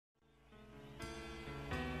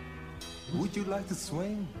Would you like to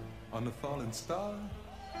swing on a falling star?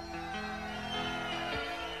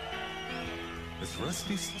 Its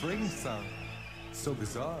rusty strings sound so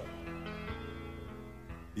bizarre.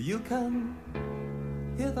 You can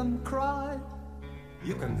hear them cry,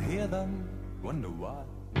 you can hear them wonder why.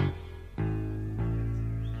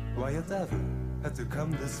 Why a devil had to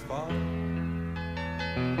come this far.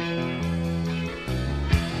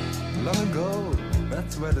 Long ago,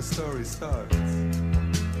 that's where the story starts.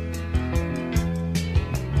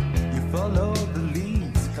 You follow the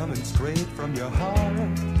leaves coming straight from your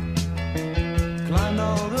heart. Climb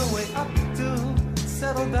all the way up to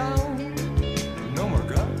settle down. No more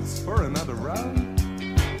guns for another round.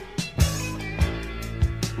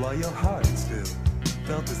 While your heart still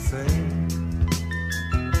felt the same.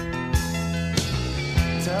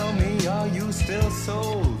 Tell me, are you still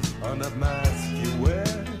sold on that mask you wear?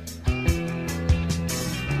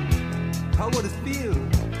 How would it feel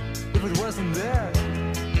if it wasn't there?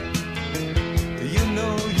 You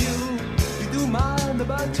know you do mind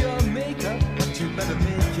about your makeup, but you better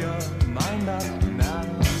make your mind up now.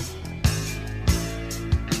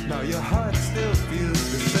 Now your heart still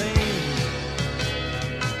feels the same.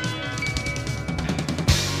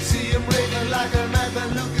 See him raving like a madman,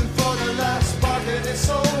 looking for the last spark in his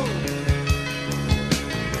soul.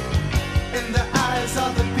 In the eyes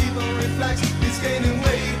of the people reflects, he's gaining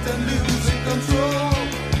weight and losing control.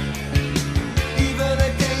 Even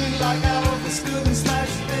a king like Elvis couldn't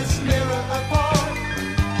smash this mirror apart.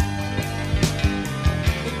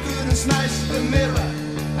 He couldn't smash the mirror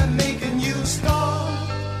and make a new start.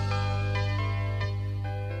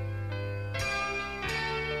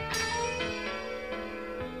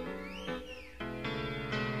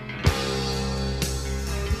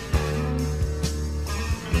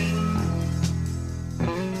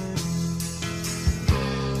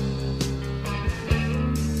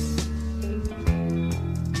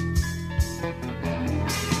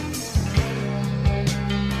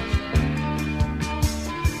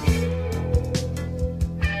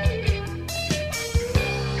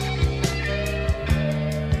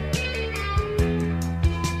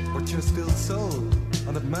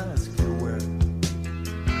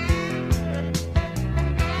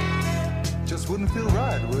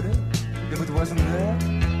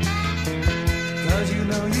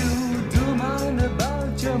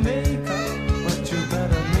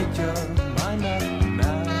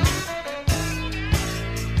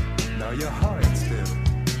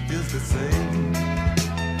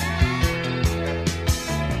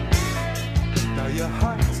 Your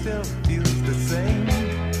heart still feels the same.